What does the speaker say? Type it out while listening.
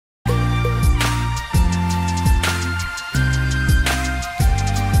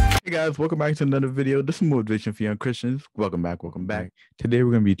Hey guys, welcome back to another video. This is Motivation for Young Christians. Welcome back, welcome back. Today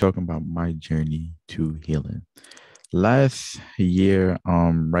we're gonna be talking about my journey to healing. Last year,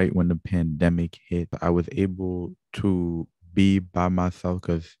 right when the pandemic hit, I was able to be by myself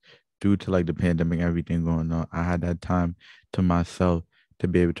because due to like the pandemic, everything going on, I had that time to myself to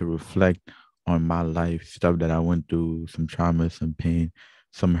be able to reflect on my life, stuff that I went through, some trauma, some pain,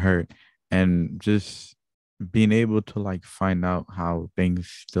 some hurt, and just being able to like find out how things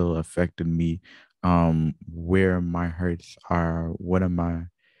still affected me, where my hurts are, what am I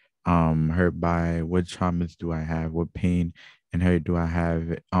hurt by, what traumas do I have, what pain and hurt do I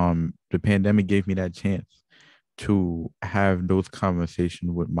have. The pandemic gave me that chance to have those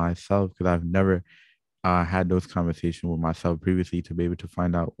conversations with myself because I've never had those conversations with myself previously to be able to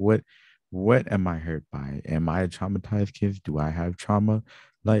find out what am I hurt by? Am I a traumatized kid? Do I have trauma?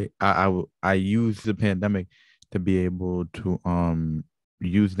 Like I use the pandemic to be able to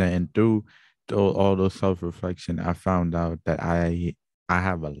use that, and through all those self-reflection, I found out that I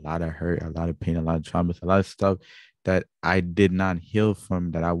have a lot of hurt, a lot of pain, a lot of traumas, a lot of stuff that I did not heal from,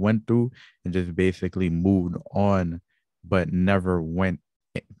 that I went through and just basically moved on, but never went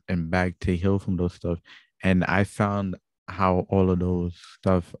and back to heal from those stuff. And I found how all of those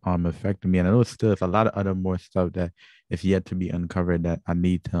stuff affected me. And I know still there's a lot of other more stuff that is yet to be uncovered that I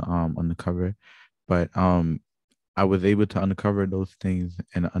need to uncover. But I was able to uncover those things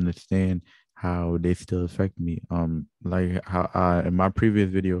and understand how they still affect me. Like how in my previous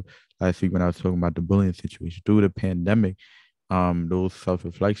video last week when I was talking about the bullying situation through the pandemic, those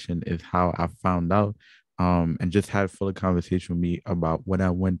self-reflection is how I found out, and just had full conversation with me about what I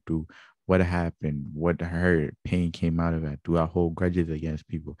went through, what happened, what hurt, pain came out of it. Do I hold grudges against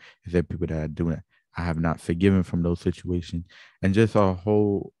people? Is there people that are doing it I have not forgiven from those situations? And just a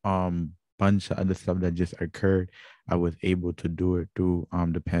whole bunch of other stuff that just occurred. I was able to do it through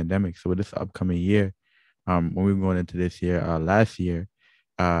the pandemic. So this upcoming year, when we were going into this year, last year,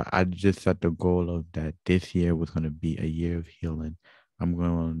 I just set the goal of that this year was going to be a year of healing. I'm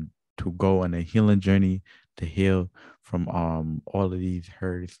going to go on a healing journey to heal from all of these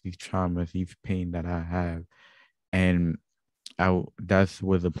hurts, these traumas, these pain that I have. And that's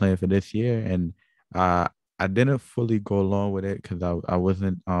was the plan for this year. And uh I didn't fully go along with it because I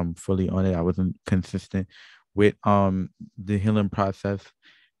wasn't fully on it. I wasn't consistent with the healing process.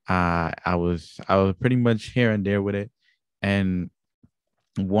 I was pretty much here and there with it. And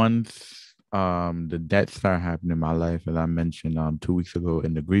once the death started happening in my life, as I mentioned 2 weeks ago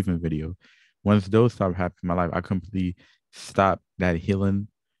in the grieving video, once those started happening in my life, I completely stopped that healing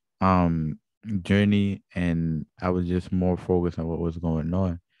um journey, and I was just more focused on what was going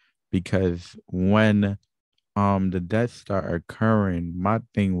on. Because when the deaths start occurring, my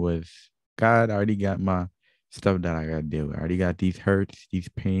thing was, God already got my stuff that I gotta deal with. I already got these hurts, these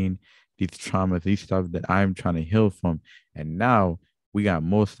pain, these traumas, these stuff that I'm trying to heal from. And now we got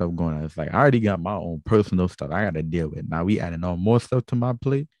more stuff going on. It's like I already got my own personal stuff I gotta deal with. Now we adding on more stuff to my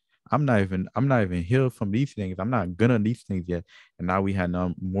plate. I'm not even healed from these things. I'm not good on these things yet. And now we had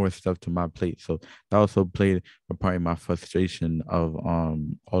more stuff to my plate. So that also played a part in my frustration of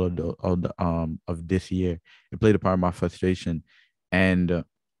all the of this year. It played a part in my frustration. And uh,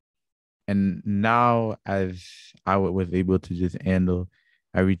 and now, as was able to just handle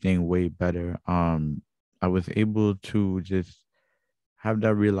everything way better, I was able to just have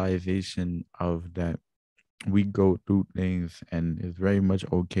that realization of that we go through things and it's very much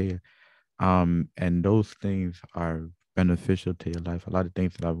okay. And those things are beneficial to your life. A lot of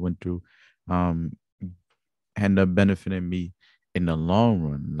things that I went through um end up benefiting me in the long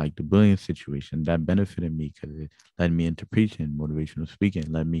run, like the bullying situation that benefited me because it led me into preaching, motivational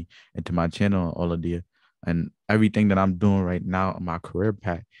speaking, led me into my channel, all of the and everything that I'm doing right now on my career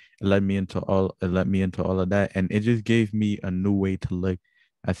path. It led me into all of that. And it just gave me a new way to look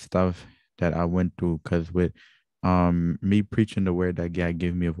at stuff that I went through. Cause with me preaching the word that God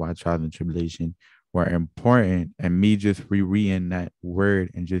gave me of why trials and tribulation were important, and me just rereading that word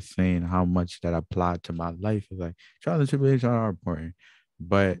and just saying how much that applied to my life is like trials and tribulations are important,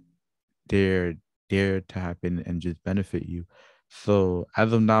 but they're there to happen and just benefit you. So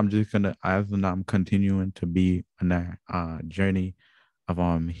as of now I'm continuing to be on that journey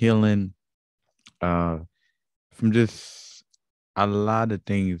of healing uh from just a lot of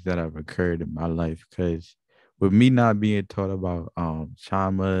things that have occurred in my life. Because with me not being taught about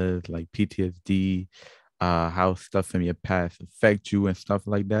traumas like PTSD, how stuff from your past affect you and stuff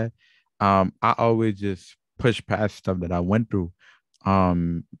like that, I always just push past stuff that I went through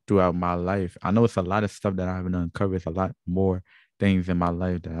throughout my life. I know it's a lot of stuff that I haven't uncovered. It's a lot more things in my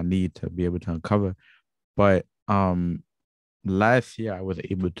life that I need to be able to uncover. But last year I was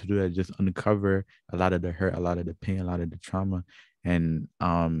able to do that, just uncover a lot of the hurt, a lot of the pain, a lot of the trauma. And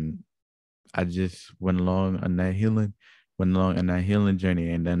I just went along on that healing journey.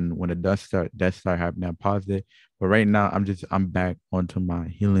 And then when the dust start happening, I paused it. But right now I'm back onto my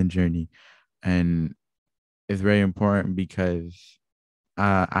healing journey. And it's very important because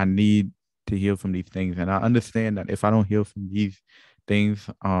I need to heal from these things. And I understand that if I don't heal from these things,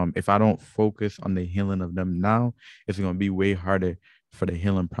 if I don't focus on the healing of them now, it's gonna be way harder for the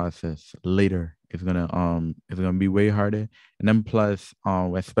healing process later. It's gonna be way harder. And then plus,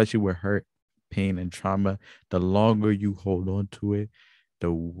 especially with hurt, pain, and trauma, the longer you hold on to it,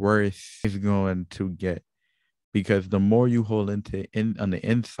 the worse it's going to get, because the more you hold into in on the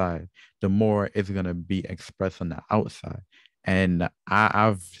inside, the more it's gonna be expressed on the outside. And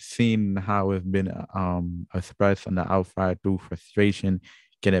I've seen how it's been expressed on the outside through frustration,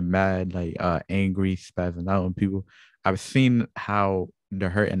 getting mad, like angry, spazzing out on people. I've seen how the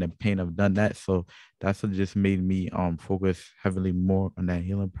hurt and the pain have done that. So that's what just made me focus heavily more on that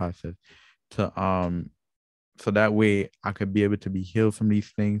healing process to so that way I could be able to be healed from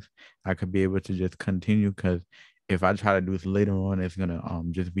these things. I could be able to just continue, because if I try to do this later on, it's gonna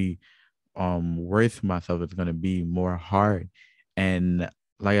just be worse for myself. It's gonna be more hard. And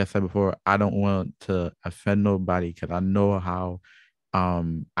like I said before, I don't want to offend nobody, because I know how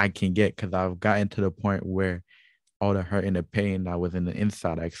I can get, because I've gotten to the point where all the hurt and the pain that was in the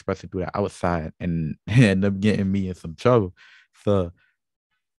inside, I expressed it through the outside, and end up getting me in some trouble. So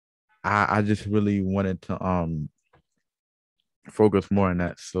I just really wanted to focus more on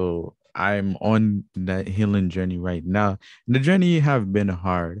that. So I'm on that healing journey right now. And the journey have been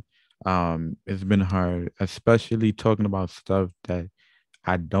hard. It's been hard, especially talking about stuff that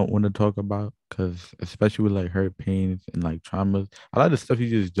I don't want to talk about, because especially with like hurt pains and like traumas, a lot of stuff you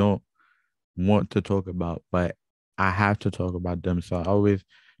just don't want to talk about, but I have to talk about them. So I always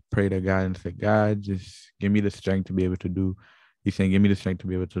pray to God and say, God, just give me the strength to be able to do. He's saying, give me the strength to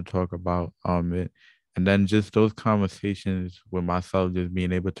be able to talk about it. And then just those conversations with myself, just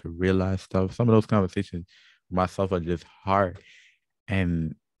being able to realize stuff. Some of those conversations with myself are just hard.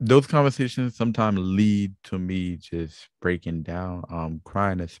 And those conversations sometimes lead to me just breaking down,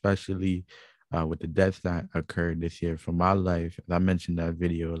 crying, especially with the deaths that occurred this year for my life. As I mentioned that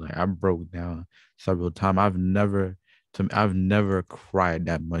video, like I broke down several times. I've never cried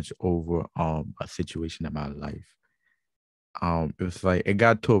that much over a situation in my life. It was like it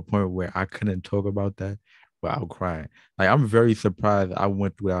got to a point where I couldn't talk about that without crying. Like I'm very surprised I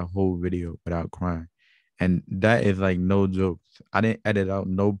went through that whole video without crying. And that is like no jokes. I didn't edit out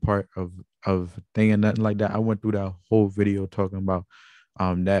no part of thing and nothing like that. I went through that whole video talking about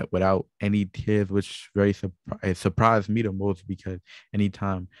that without any tears, which it surprised me the most, because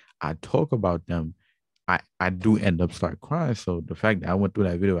anytime I talk about them, I do end up start crying. So the fact that I went through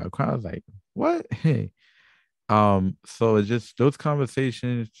that video without crying, I was like, what? Hey. So it's just those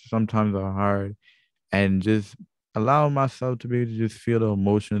conversations sometimes are hard, and just allowing myself to be able to just feel the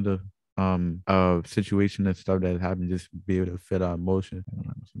emotions of situation and stuff that happened, just be able to feel that emotion.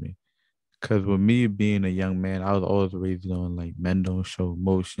 Because with me being a young man, I was always raised on like men don't show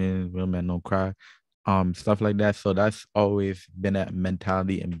emotions, real men don't cry, stuff like that. So that's always been a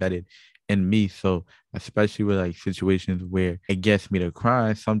mentality embedded in me. So especially with like situations where it gets me to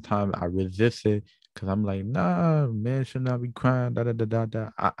cry, sometimes I resist it, because I'm like, nah, man should not be crying. Da da da da da.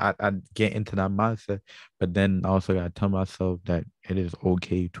 I get into that mindset, but then I also gotta tell myself that it is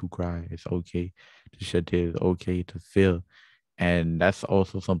okay to cry. It's okay to shed tears. It's okay to feel. And that's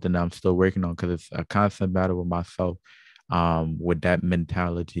also something that I'm still working on, because it's a constant battle with myself, with that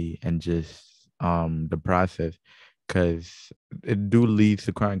mentality and just the process, because it do lead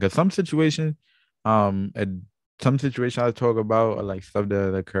to crying. Because some situations I talk about are like stuff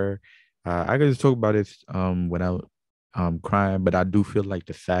that occur. I can just talk about it without crying, but I do feel like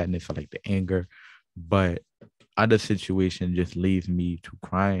the sadness or like the anger. But other situation just leads me to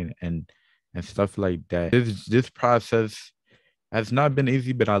crying and stuff like that. This process has not been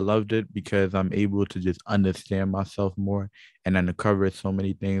easy, but I loved it because I'm able to just understand myself more and uncover so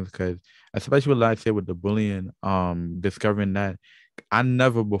many things. Because especially like I said with the bullying, discovering that I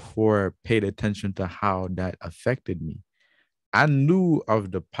never before paid attention to how that affected me. I knew of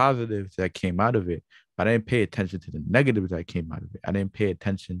the positives that came out of it, but I didn't pay attention to the negatives that came out of it. I didn't pay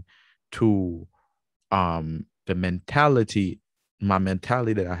attention to the my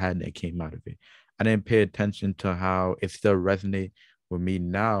mentality that I had that came out of it. I didn't pay attention to how it still resonate with me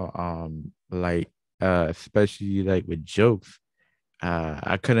now. Like especially like with jokes.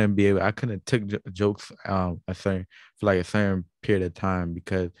 I couldn't take jokes a certain for like a certain period of time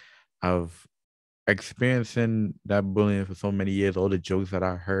because of experiencing that bullying for so many years, all the jokes that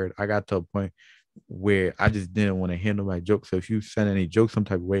I heard, I got to a point where I just didn't want to hear nobody jokes. So if you send any jokes some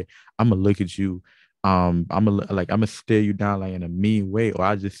type of way, I'm gonna look at you. I'm gonna stare you down like in a mean way, or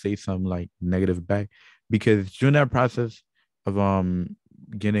I just say something like negative back. Because during that process of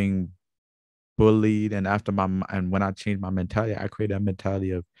getting bullied, and and when I changed my mentality, I created that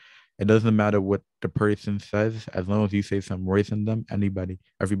mentality of it doesn't matter what the person says, as long as you say something worse than them, everybody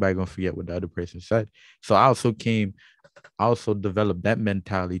gonna forget what the other person said. So I also developed that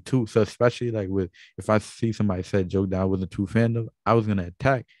mentality too. So especially like with if I see somebody said a joke that I wasn't too fan of, I was gonna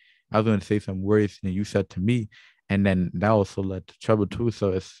attack. I was gonna say some words than you said to me, and then that also led to trouble too.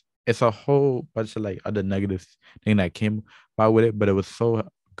 So it's a whole bunch of like other negative thing that came by with it, but it was so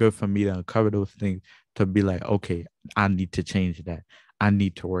good for me to uncover those things to be like, okay, I need to change that. I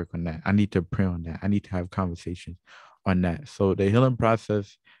need to work on that. I need to pray on that. I need to have conversations on that. So the healing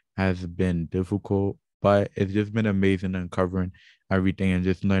process has been difficult, but it's just been amazing uncovering everything and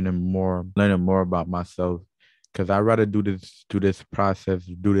just learning more about myself. Cause I'd rather do this process,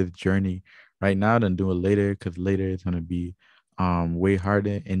 do this journey right now than do it later. Cause later it's gonna be way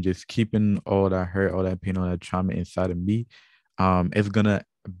harder, and just keeping all that hurt, all that pain, all that trauma inside of me, it's gonna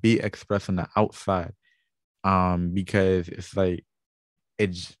be expressed on the outside. Because it's like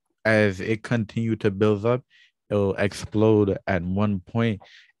it's as it continue to build up, it'll explode at one point,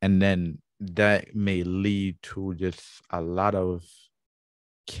 and then that may lead to just a lot of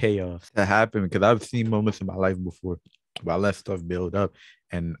chaos to happen. Because I've seen moments in my life before where I let stuff build up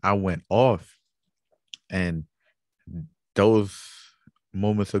and I went off, and those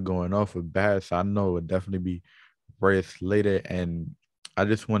moments of going off were bad. So I know it would definitely be worse later. And I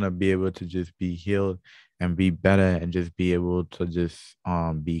just want to be able to just be healed and be better and just be able to just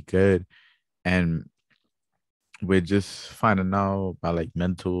be good. And we're just finding out about like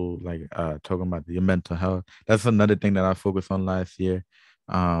mental, like talking about your mental health. That's another thing that I focused on last year.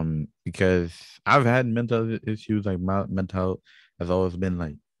 Because I've had mental issues, like my mental health has always been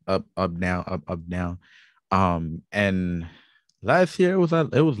like up, down, up, down. And last year it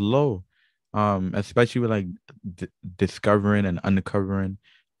was low. Especially with like discovering and uncovering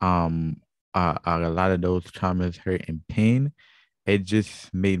a lot of those traumas, hurt, and pain. It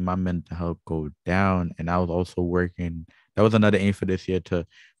just made my mental health go down. And I was also working. That was another aim for this year, to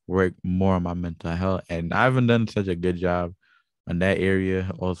work more on my mental health. And I haven't done such a good job in that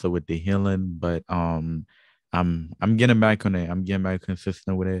area, also with the healing. But I'm getting back on it. I'm getting back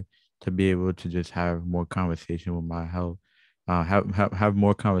consistent with it to be able to just have more conversation with my health, have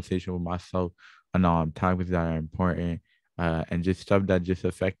more conversation with myself on topics that are important, and just stuff that just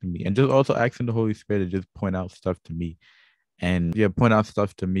affected me, and just also asking the Holy Spirit to just point out stuff to me, and yeah, point out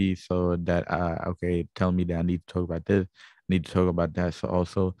stuff to me so that okay, tell me that I need to talk about this, I need to talk about that. So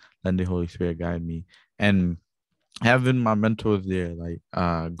also let the Holy Spirit guide me, and having my mentors there, like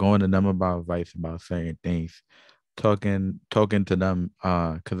going to them about advice about certain things, talking to them,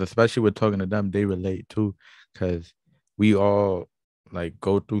 because especially with talking to them, they relate too, because we all like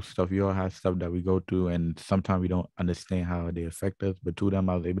go through stuff. We all have stuff that we go through, and sometimes we don't understand how they affect us. But through them,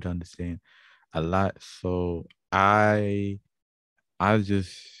 I was able to understand a lot. So I've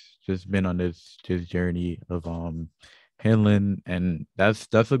just been on this journey of healing, and that's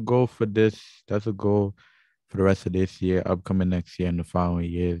a goal for this. That's a goal for the rest of this year, upcoming next year, and the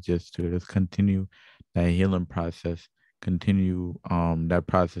following years, just to just continue that healing process, continue that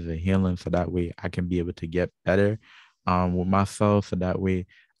process of healing, so that way I can be able to get better with myself, so that way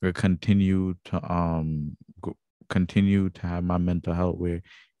we continue to have my mental health where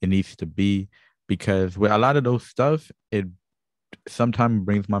it needs to be. Because with a lot of those stuff, it sometimes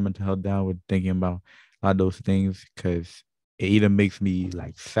brings my mental health down with thinking about a lot of those things, because it either makes me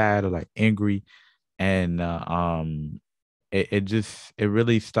like sad or like angry, and it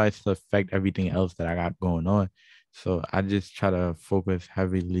really starts to affect everything else that I got going on. So I just try to focus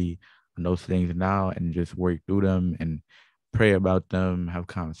heavily on those things now, and just work through them and pray about them, have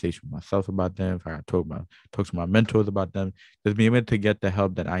conversation with myself about them. If I talk to my mentors about them, just be able to get the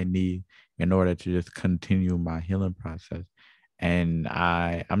help that I need in order to just continue my healing process. And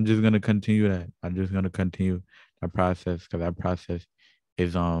I'm just gonna continue that. I'm just gonna continue that process, because that process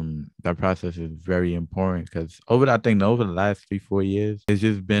is very important, because I think over the last 3-4 years, it's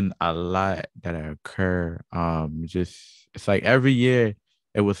just been a lot that occur. Just it's like every year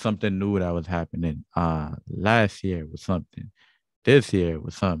it was something new that was happening. Last year was something. This year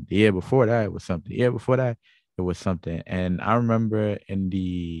was something. The year before that it was something. The year before that it was something. And I remember in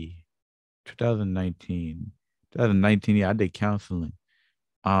the 2019, 2019 year, I did counseling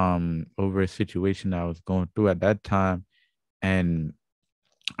over a situation that I was going through at that time. And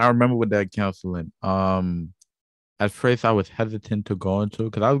I remember with that counseling. At first I was hesitant to go into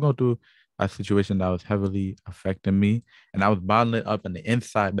because I was going through a situation that was heavily affecting me, and I was bottling it up on the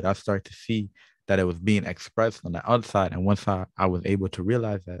inside, but I started to see that it was being expressed on the outside. And once I was able to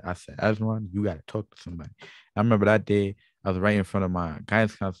realize that, I said, Esron, you got to talk to somebody. I remember that day I was right in front of my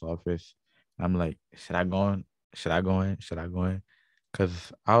guidance counselor office. I'm like, should I go in? Should I go in? Should I go in?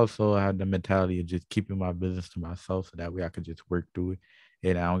 Because I also had the mentality of just keeping my business to myself so that way I could just work through it.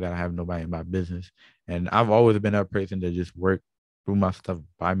 And I don't gotta have nobody in my business. And I've always been that person to just work through my stuff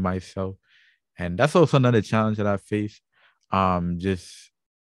by myself. And that's also another challenge that I face. Just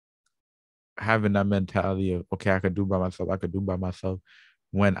having that mentality of, okay, I could do by myself, I could do by myself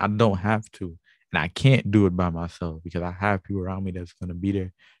when I don't have to. And I can't do it by myself because I have people around me that's gonna be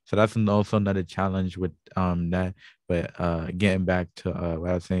there. So that's also another challenge with that. But getting back to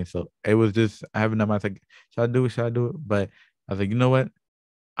what I was saying. So it was just having that mindset, like, should I do it? Should I do it? But I was like, you know what?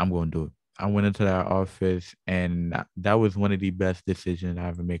 I'm going to do it. I went into that office, and that was one of the best decisions I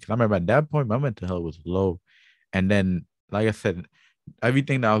ever made. Because I remember at that point, my mental health was low. And then, like I said,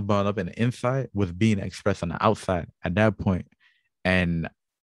 everything that was brought up in the inside was being expressed on the outside at that point. And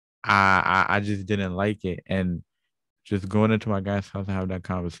I just didn't like it. And just going into my guy's house and having that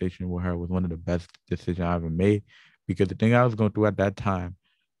conversation with her was one of the best decisions I ever made. Because the thing I was going through at that time,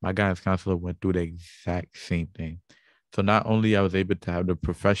 my guidance counselor went through the exact same thing. So not only I was able to have the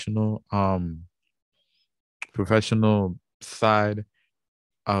professional side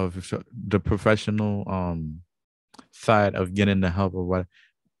of the professional side of getting the help or what.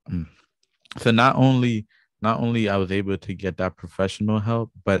 um, So not only I was able to get that professional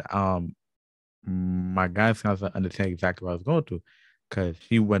help, but my guidance counselor understand exactly what I was going through because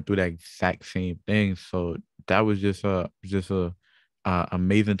he went through that exact same thing. So that was just a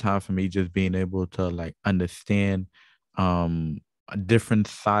amazing time for me, just being able to like understand um a different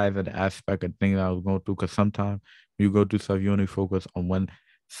side of the aspect of things I was going through. Because sometimes when you go through stuff, you only focus on one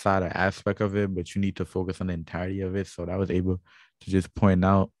side or aspect of it, but you need to focus on the entirety of it. So that was able to just point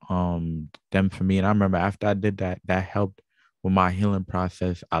out them for me. And I remember after I did that, that helped with my healing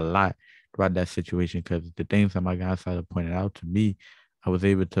process a lot throughout that situation, because the things that my guys started pointing out to me, I was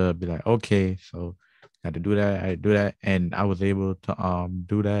able to be like, okay, so I had to do that, I had to do that, and I was able to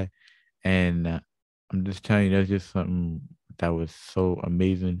do that. And I'm just telling you, that's just something that was so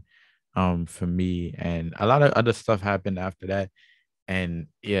amazing for me. And a lot of other stuff happened after that. And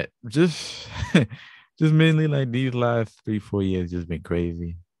yeah, just just mainly like these last 3 4 years just been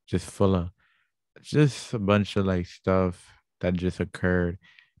crazy, just full of just a bunch of like stuff that just occurred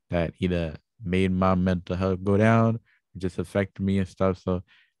that either made my mental health go down, just affected me and stuff. So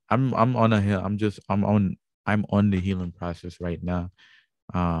I'm on a hill. I'm on the healing process right now.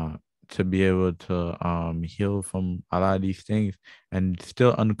 Uh to be able to heal from a lot of these things, and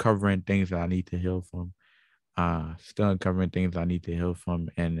still uncovering things that I need to heal from. Still uncovering things I need to heal from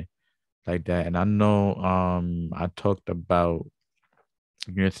and like that. And I know I talked about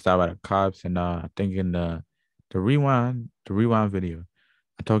getting stopped by the cops, and I think in the rewind video,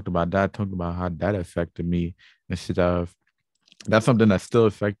 I talked about that. I talked about how that affected me instead of that's something that still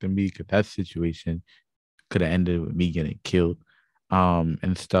affected me because that situation could have ended with me getting killed,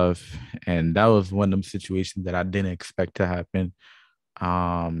 and stuff. And that was one of them situations that I didn't expect to happen.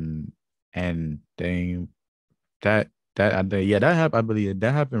 Um, and then yeah, that happened. I believe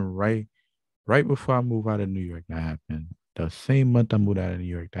that happened right before I moved out of New York. That happened the same month I moved out of New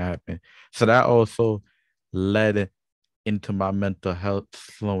York. That happened. So that also led into my mental health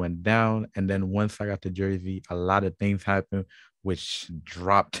slowing down. And then once I got to Jersey, a lot of things happened, which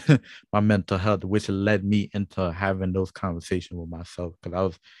dropped my mental health, which led me into having those conversations with myself.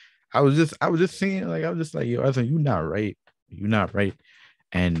 Because I was just seeing, like, I was just like, yo, I was like, you're not right. You're not right.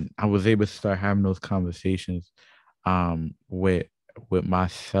 And I was able to start having those conversations with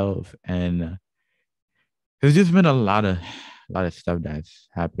myself. And there's just been a lot of stuff that's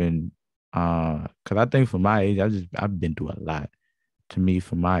happened. Because I think for my age, I've been through a lot. To me,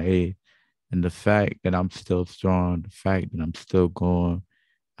 for my age, and the fact that I'm still strong, the fact that I'm still going.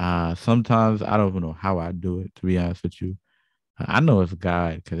 Sometimes I don't even know how I do it. To be honest with you, I know it's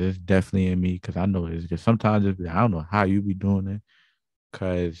God because it's definitely in me. Because I know it's just sometimes I don't know how you be doing it.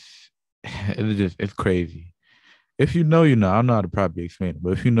 Because it's crazy. If you know, you know. I don't know how to properly explain it,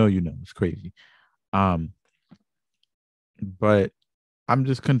 but if you know, you know. It's crazy. Um, but I'm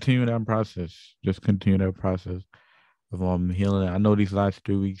just continuing that process. Just continue that process of healing. I know these last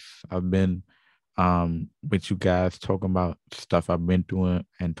 3 weeks I've been with you guys talking about stuff I've been through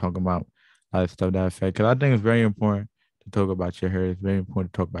and talking about a lot of stuff that I affect. Because I think it's very important to talk about your hurt. It's very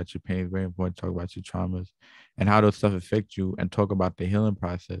important to talk about your pain. It's very important to talk about your traumas. and how those stuff affect you, and talk about the healing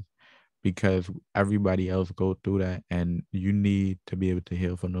process, because everybody else go through that, and you need to be able to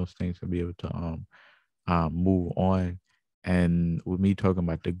heal from those things to be able to move on. And with me talking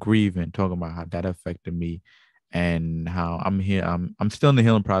about the grieving, talking about how that affected me, and how I'm here, I'm still in the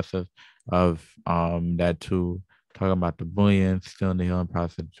healing process of that too. Talking about the bullying, still in the healing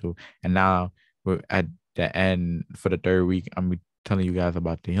process too. And now we're at the end for the third week. I'm telling you guys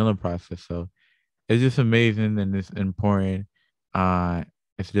about the healing process. So it's just amazing, and it's important. Uh,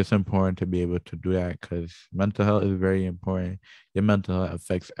 it's just important to be able to do that, because mental health is very important. Your mental health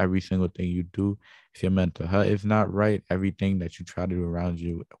affects every single thing you do. If your mental health is not right, everything that you try to do around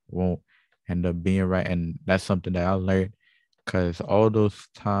you won't end up being right. And that's something that I learned, because all those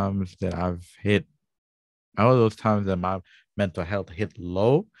times that my mental health hit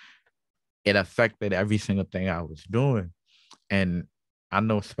low, it affected every single thing I was doing. And I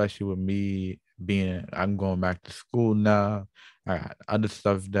know, especially with me I'm going back to school now. I got other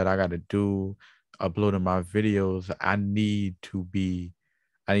stuff that I got to do, uploading my videos. I need to be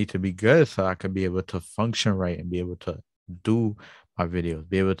good so I can be able to function right and be able to do my videos,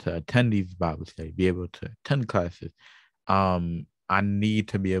 be able to attend these Bible studies, be able to attend classes. I need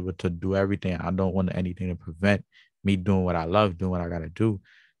to be able to do everything. I don't want anything to prevent me doing what I love, doing what I gotta do.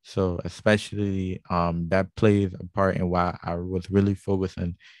 So especially that plays a part in why I was really focused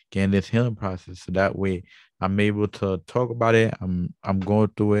on getting this healing process. So that way I'm able to talk about it. I'm going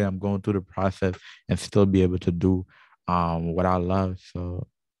through it. I'm going through the process and still be able to do what I love. So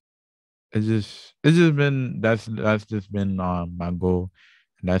it's just been that's just been my goal.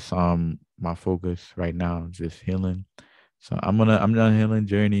 And that's my focus right now, just healing. So I'm on a healing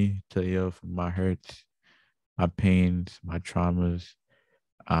journey to heal from my hurts, my pains, my traumas,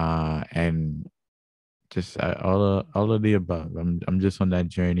 and just all of the above. I'm just on that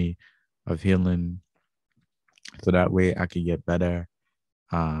journey of healing, so that way I can get better,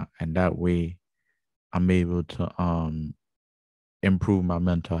 and that way I'm able to improve my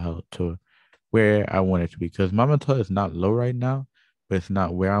mental health to where I want it to be. Because my mental health is not low right now, but it's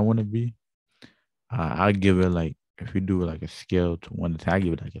not where I want to be. I give it like, if we do like a scale to 1 to 10, I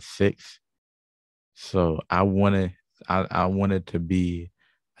give it like a 6. So I want it to be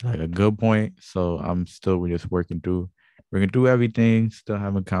like a good point. So I'm still just working through everything, still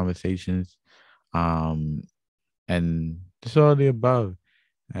having conversations, um, and just all the above.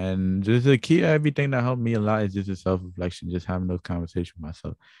 And just the key to everything that helped me a lot is just a self-reflection, just having those conversations with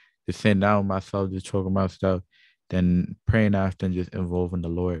myself, just sitting down with myself, just talking about stuff, then praying after and just involving the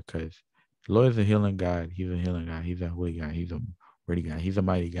Lord, because the Lord is a healing God. He's a healing God. He's a holy God. He's a worthy God. He's a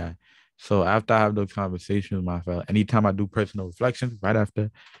mighty God. So after I have those conversations with myself, anytime I do personal reflections, right after,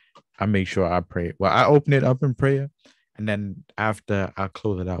 I make sure I pray. Well, I open it up in prayer, and then after I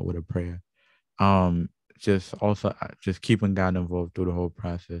close it out with a prayer. Um, just also just keeping God involved through the whole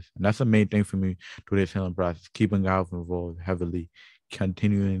process, and that's the main thing for me through this healing process. Keeping God involved heavily,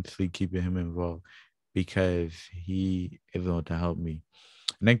 continuously keeping Him involved, because He is going to help me,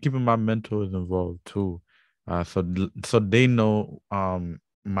 and then keeping my mentors involved too. So they know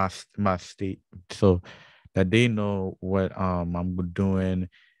my state, so that they know what I'm doing,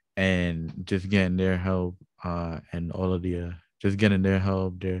 and just getting their help, and all of the just getting their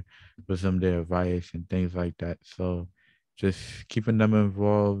help, their wisdom, their advice, and things like that. So just keeping them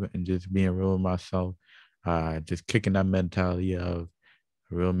involved and just being real with myself, just kicking that mentality of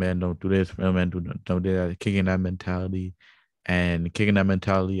real men don't do this, real men don't do that, kicking that mentality, and kicking that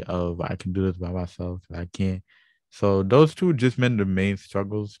mentality of I can do this by myself, I can't. So those two just been the main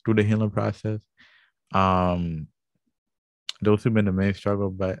struggles through the healing process. Um, those have been the main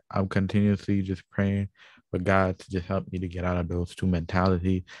struggle, but I'm continuously just praying for God to just help me to get out of those two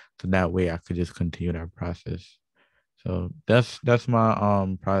mentality, so that way I could just continue that process. So that's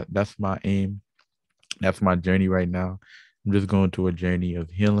my that's my aim. That's my journey right now. I'm just going through a journey of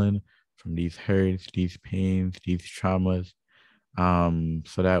healing from these hurts, these pains, these traumas.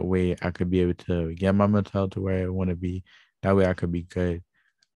 So that way I could be able to get my mental health to where I want to be. That way I could be good.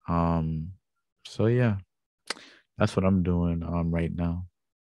 Um, so yeah, that's what I'm doing right now.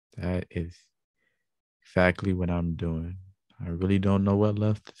 That is exactly what I'm doing. I really don't know what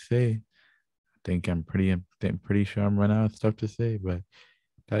left to say. Pretty sure I'm running out of stuff to say, but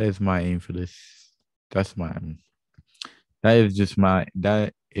that is my aim for this. That's my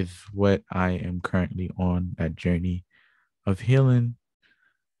that is what I am currently on, that journey of healing.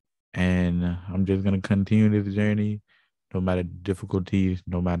 And I'm just gonna continue this journey, no matter the difficulties,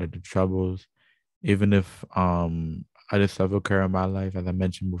 no matter the troubles, even if other stuff occur in my life, as I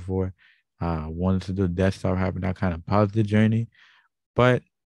mentioned before. Once the death started happening, I kind of paused the journey. But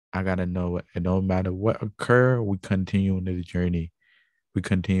I gotta know it. No matter what occur, we continue in this journey. We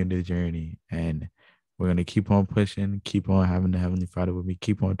continue this journey, and we're gonna keep on pushing, keep on having the Heavenly Father with me,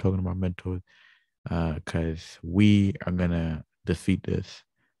 keep on talking about mentors, because we are gonna defeat this,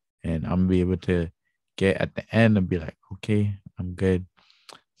 and I'm gonna be able to get at the end and be like, okay, I'm good.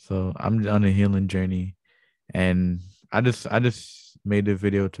 So I'm on a healing journey, and I just made this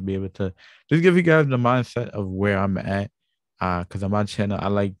video to be able to just give you guys the mindset of where I'm at. Because on my channel, I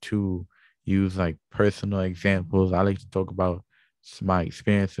like to use like personal examples. I like to talk about my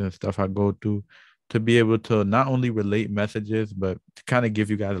experiences and stuff I go through to be able to not only relate messages, but to kind of give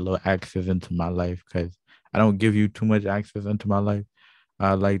you guys a little access into my life, because I don't give you too much access into my life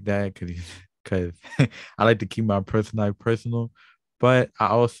like that, because I like to keep my personal life personal, but I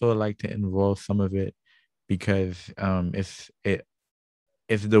also like to involve some of it because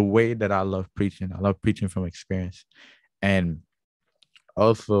it's the way that I love preaching. I love preaching from experience, and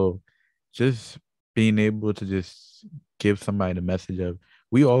also just being able to just give somebody the message of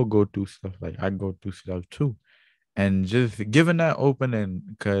we all go through stuff. Like I go through stuff too, and just giving that opening,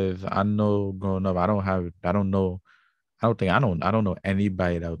 because I know growing up I don't know I don't know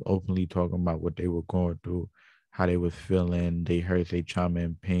anybody that was openly talking about what they were going through, how they was feeling, they hurt, they trauma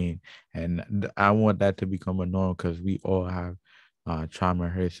and pain. And I want that to become a norm, because we all have trauma,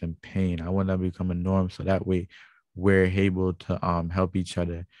 hurts, and pain. I want that to become a norm, so that way we're able to help each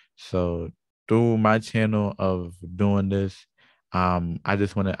other. So through my channel of doing this, I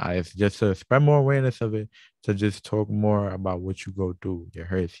just want to I just to spread more awareness of it, to just talk more about what you go through, your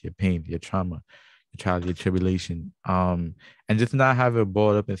hurts, your pain, your trauma, your trials, your tribulation. And just not have it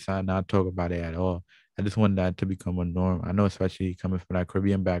boiled up inside, not talk about it at all. I just want that to become a norm. I know, especially coming from that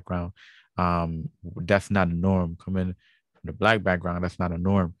Caribbean background, that's not a norm. Coming from the Black background, that's not a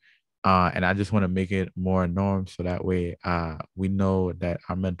norm. And I just want to make it more a norm, so that way we know that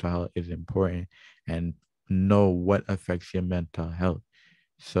our mental health is important, and know what affects your mental health.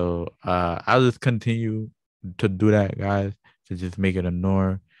 So I'll just continue to do that, guys, to just make it a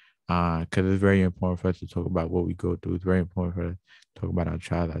norm. Because it's very important for us to talk about what we go through. It's very important for us to talk about our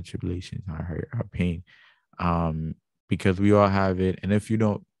trials, our tribulations, our hurt, our pain. Um, because we all have it. And if you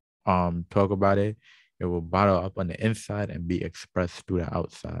don't talk about it, it will bottle up on the inside and be expressed through the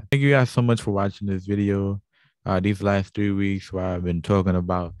outside. Thank you guys so much for watching this video. These last 3 weeks where I've been talking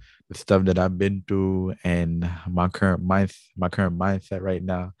about the stuff that I've been through and my current mindset right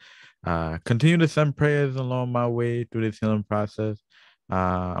now. Continue to send prayers along my way through this healing process.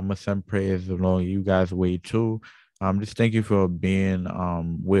 I'm gonna send prayers along you guys' way too. Just thank you for being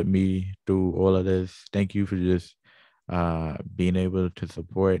with me through all of this. Thank you for just being able to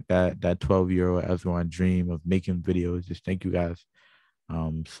support that 12-year-old Esron dream of making videos. Just thank you guys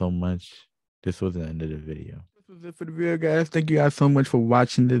so much. This was the end of the video. This was it for the video, guys. Thank you guys so much for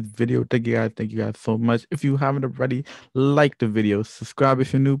watching this video. Thank you guys so much. If you haven't already, like the video, subscribe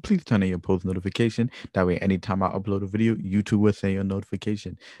if you're new. Please turn on your post notification. That way, anytime I upload a video, YouTube will send you a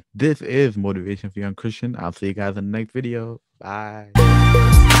notification. This is Motivation for Young Christian. I'll see you guys in the next video. Bye.